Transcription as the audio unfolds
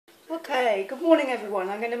Hey, good morning everyone.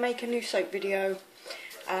 I'm going to make a new soap video.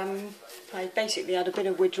 I basically had a bit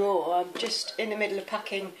of withdrawal. I'm just in the middle of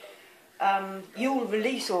packing Yule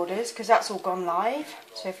release orders because that's all gone live.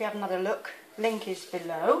 So if you haven't had a look, link is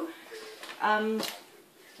below. I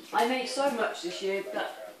made so much this year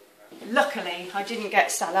that luckily I didn't get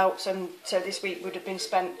sellouts, and so this week would have been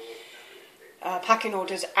spent packing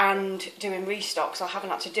orders and doing restocks. I haven't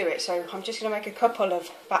had to do it, so I'm just going to make a couple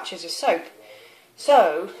of batches of soap.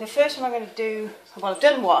 So the first one I'm going to do, well, I've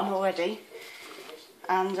done one already,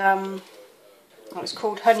 and it's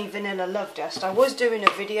called Honey Vanilla Love Dust. I was doing a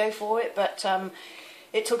video for it, but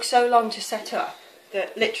it took so long to set up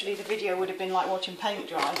that literally the video would have been like watching paint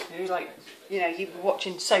dry. It was like, you know, you were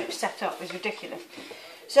watching soap set up. It was ridiculous.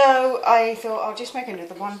 So I thought I'll just make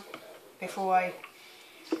another one before I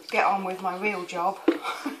get on with my real job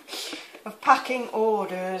of packing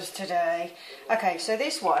orders today. Okay, so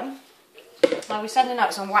this one, now we're sending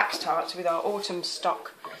out some wax tarts with our autumn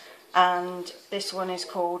stock, and this one is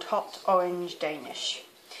called Hot Orange Danish.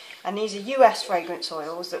 And these are US fragrance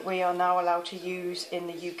oils that we are now allowed to use in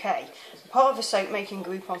the UK. I'm part of a soap making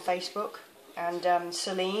group on Facebook, and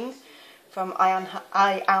Celine from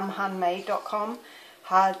IamHandmade.com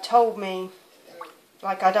had told me,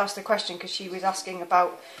 like, I'd asked the question because she was asking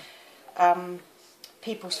about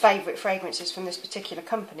people's favourite fragrances from this particular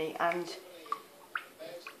company, and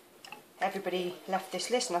everybody left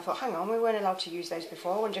this list, and I thought, hang on, we weren't allowed to use those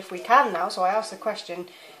before, I wonder if we can now. So I asked the question,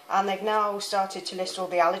 and they've now started to list all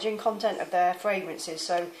the allergen content of their fragrances,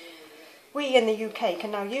 so we in the UK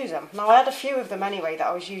can now use them. Now I had a few of them anyway that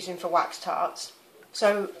I was using for wax tarts,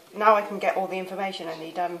 so now I can get all the information I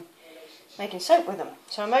need making soap with them.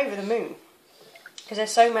 So I'm over the moon, because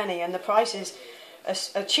there's so many, and the prices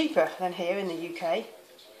are cheaper than here in the UK,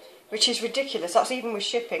 which is ridiculous. That's even with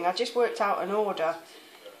shipping. I just worked out an order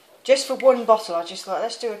just for one bottle. I just thought,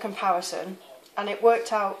 let's do a comparison, and it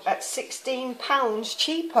worked out at £16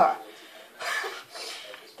 cheaper.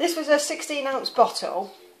 This was a 16-ounce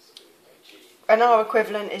bottle, and our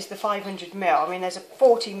equivalent is the 500ml. I mean, there's a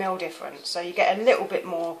 40ml difference, so you get a little bit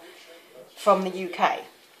more from the UK,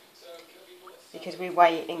 because we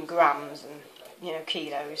weigh it in grams and, you know,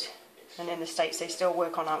 kilos, and in the States they still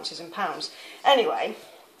work on ounces and pounds. Anyway,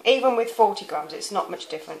 even with 40 grams, it's not much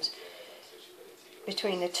difference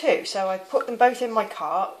between the two. So I put them both in my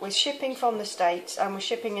cart with shipping from the States and with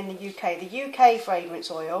shipping in the UK. The UK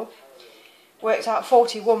fragrance oil worked out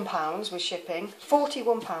 £41 with shipping,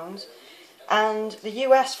 £41, and the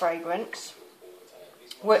US fragrance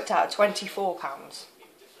worked out £24.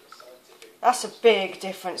 That's a big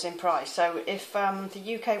difference in price. So if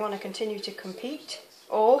the UK want to continue to compete,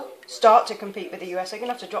 or start to compete with the US, they're going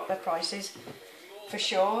to have to drop their prices for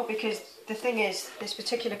sure, because the thing is, this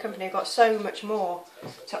particular company have got so much more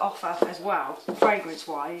to offer as well,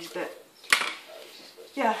 fragrance-wise, that,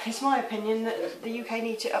 yeah, it's my opinion that the UK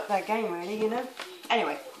need to up their game, really, you know.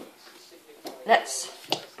 Anyway, let's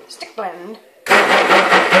stick blend.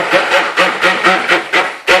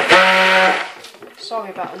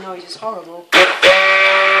 Sorry about the noise, it's horrible.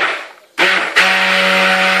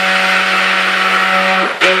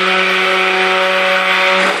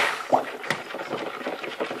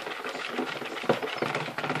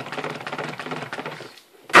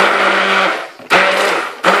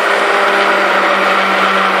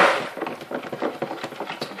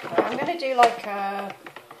 Like I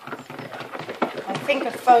think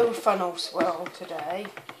a faux funnel swirl today.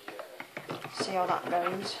 See how that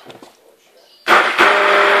goes.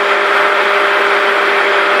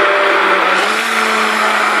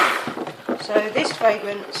 So this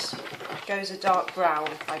fragrance goes a dark brown,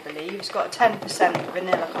 I believe. It's got a 10%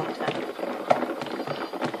 vanilla content,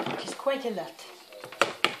 which is quite a lot.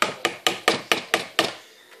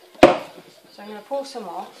 So I'm going to pour some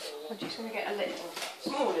off. I'm just going to get a little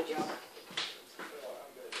smaller jar.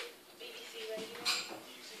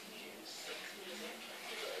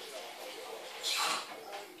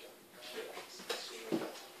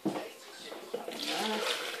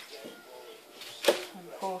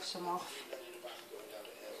 Pour some off.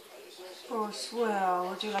 For a swirl,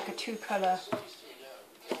 we'll do like a two-colour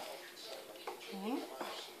thing.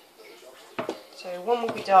 So one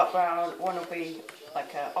will be dark brown, one will be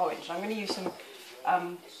like orange. I'm going to use some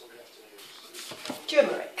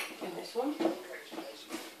turmeric in this one.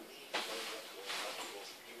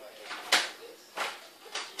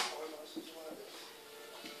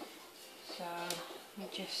 So let me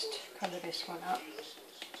just colour this one up.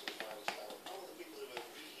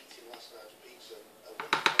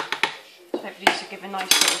 Hopefully this will give a nice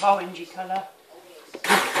sort of orangey colour.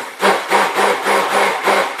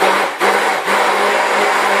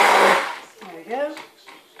 There we go.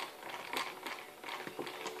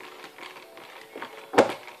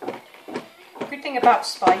 thing about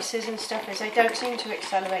spices and stuff is they don't seem to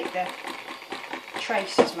accelerate the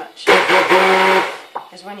trace as much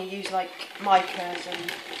as when you use like micas,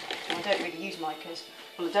 and well, I don't really use micas,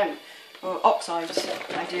 well I don't, or oxides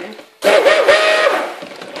I do.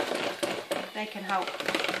 They can help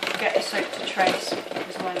get the soap to trace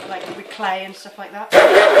as well, like with clay and stuff like that.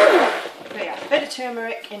 But yeah, a bit of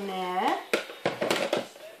turmeric in there.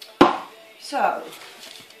 So,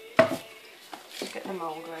 let's get the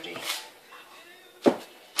mould ready.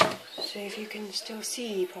 See if you can still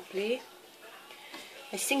see properly.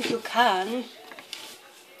 I think you can.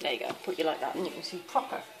 There you go, put you like that and you can see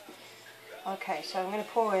proper. Okay, so I'm going to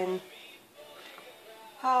pour in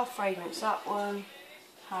half fragrance that one,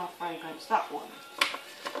 half fragrance that one.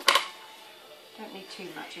 Don't need too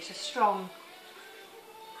much, it's a strong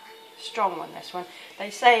one, this one. They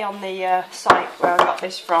say on the site where I got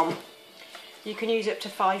this from, you can use up to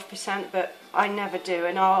 5%, but I never do,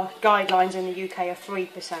 and our guidelines in the UK are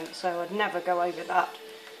 3%, so I'd never go over that.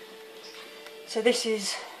 So this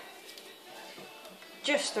is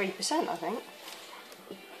just 3%, I think.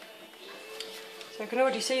 So I can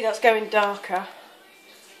already see that's going darker.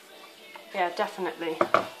 Yeah, definitely.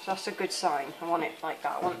 So that's a good sign. I want it like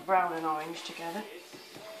that. I want brown and orange together.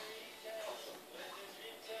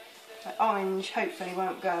 The orange hopefully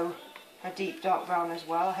won't go a deep dark brown as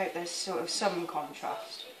well. I hope there's sort of some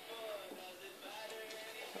contrast.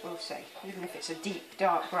 But we'll see. Even if it's a deep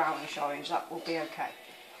dark brownish orange, that will be okay.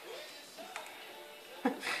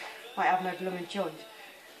 Might have no blooming choice.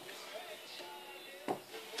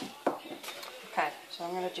 Okay, so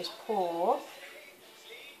I'm going to just pour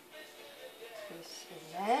this in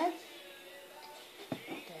there,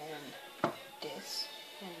 then this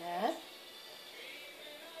in there,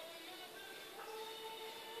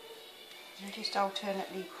 and just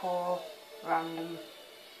alternately pour random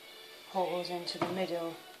pours into the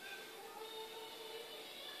middle.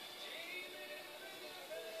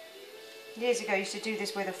 Years ago I used to do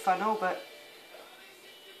this with a funnel, but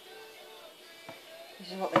this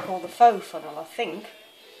is what they call the faux funnel, I think.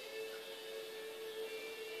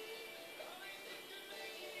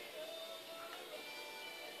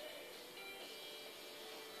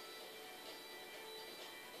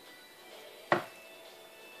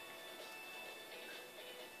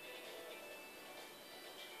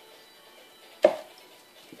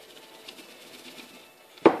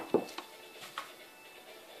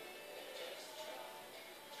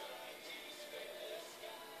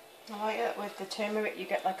 I like it with the turmeric, you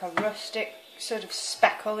get like a rustic sort of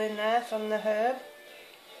speckle in there from the herb.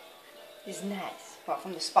 It's nice. Well,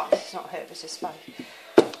 from the spice, it's not herb, it's a spice.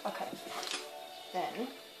 Okay, then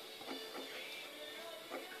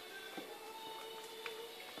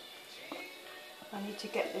I need to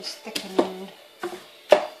get this thickened.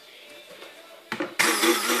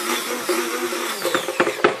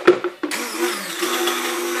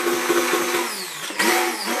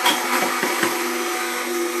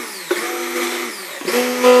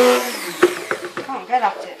 Get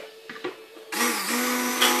at it.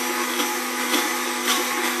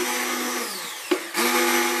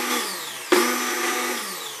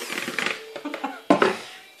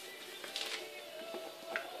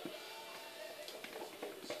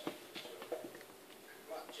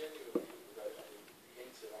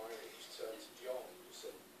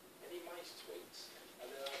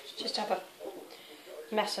 Just have a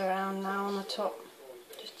mess around now on the top,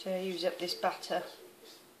 just to use up this batter.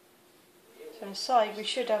 So inside we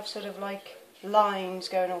should have sort of like lines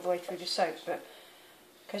going all the way through the soap, but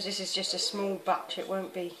because this is just a small batch it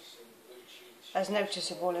won't be as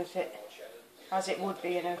noticeable as it would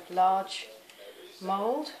be in a large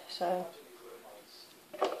mould. So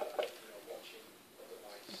okay,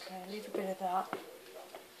 leave a bit of that.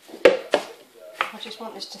 I just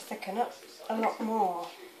want this to thicken up a lot more.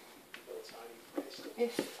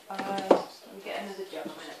 If let me get another jug a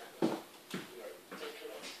minute.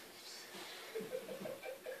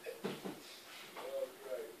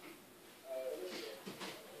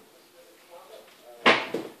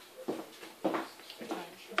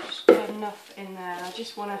 Enough in there. I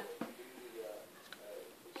just want to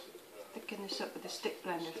thicken this up with a stick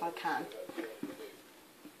blender if I can.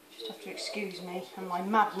 Just have to excuse me and my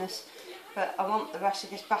madness, but I want the rest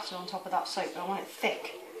of this batter on top of that soap, but I want it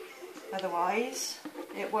thick, otherwise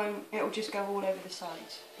it'll just go all over the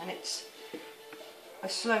sides, and it's a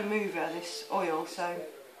slow mover, this oil, so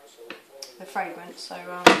the fragrance, so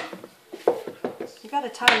you've got a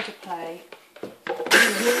time to play.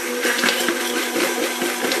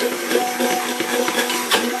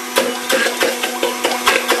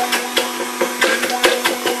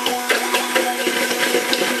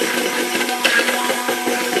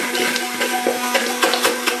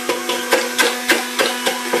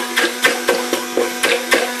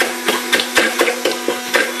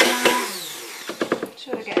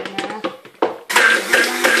 there.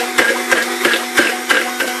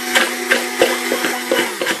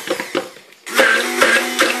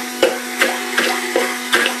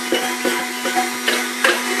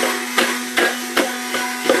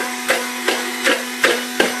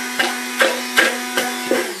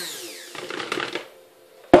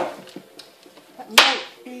 That might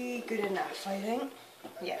be good enough, I think.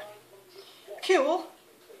 Yeah. Cool.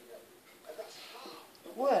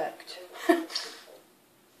 Worked.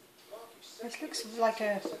 This looks like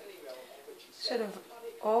a sort of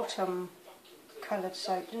autumn coloured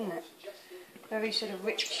soap, doesn't it? Very sort of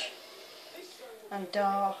rich and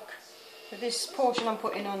dark. But this portion I'm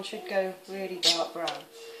putting on should go really dark brown.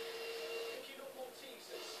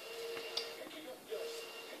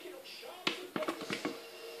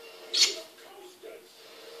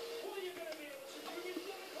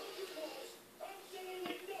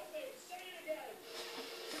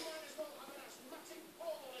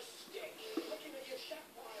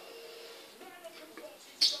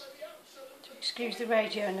 Excuse the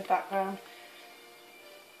radio in the background.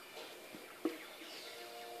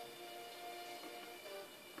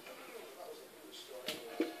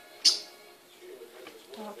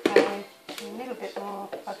 Okay, a little bit more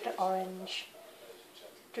of the orange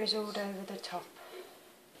drizzled over the top.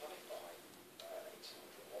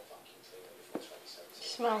 It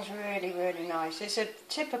smells really, really nice. It's a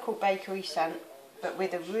typical bakery scent, but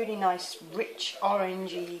with a really nice, rich,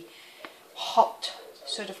 orangey, hot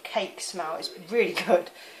sort of cake smell. It's really good.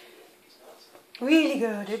 Really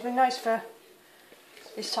good. It'd be nice for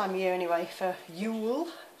this time of year anyway, for Yule.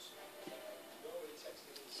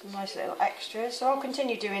 Some nice little extras. So I'll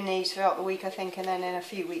continue doing these throughout the week, I think, and then in a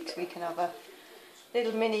few weeks we can have a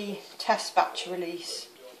little mini test batch release,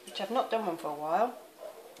 which I've not done one for a while.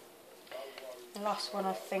 The last one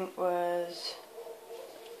I think was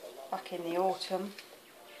back in the autumn.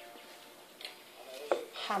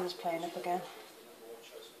 Hand's playing up again.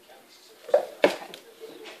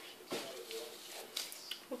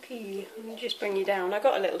 Okay, let me just bring you down. I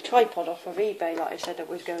got a little tripod off of eBay like I said I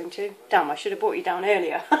was going to. Damn, I should have brought you down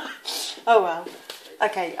earlier. Oh well.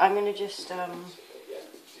 Okay, I'm going to just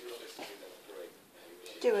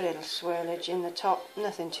do a little swirlage in the top.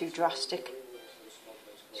 Nothing too drastic.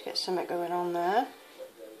 Just get something going on there.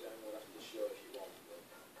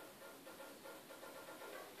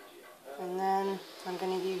 And then I'm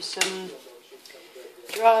going to use some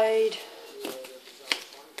dried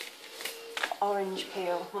orange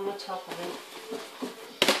peel on the top of it.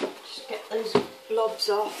 Just get those blobs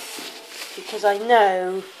off, because I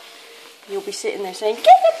know you'll be sitting there saying, "Get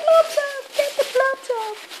the blobs off! Get the blobs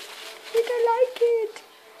off! We don't like it.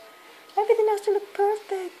 Everything has to look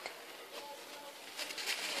perfect."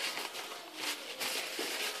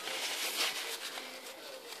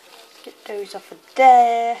 Get those off of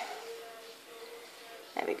there.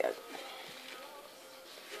 There we go.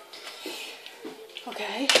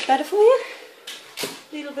 Okay, better for you?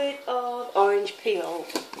 Little bit of orange peel.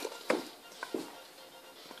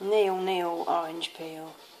 Neil orange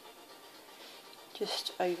peel.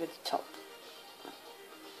 Just over the top.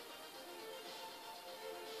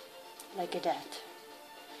 Like that.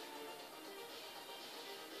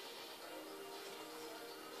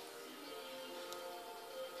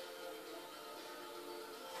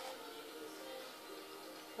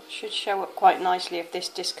 That should show up quite nicely if this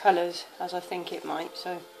discolours, as I think it might,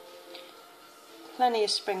 so plenty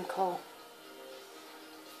of sprinkle.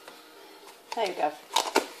 There you go.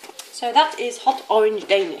 So that is hot orange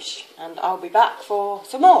Danish, and I'll be back for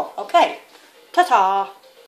some more. Okay, ta-ta!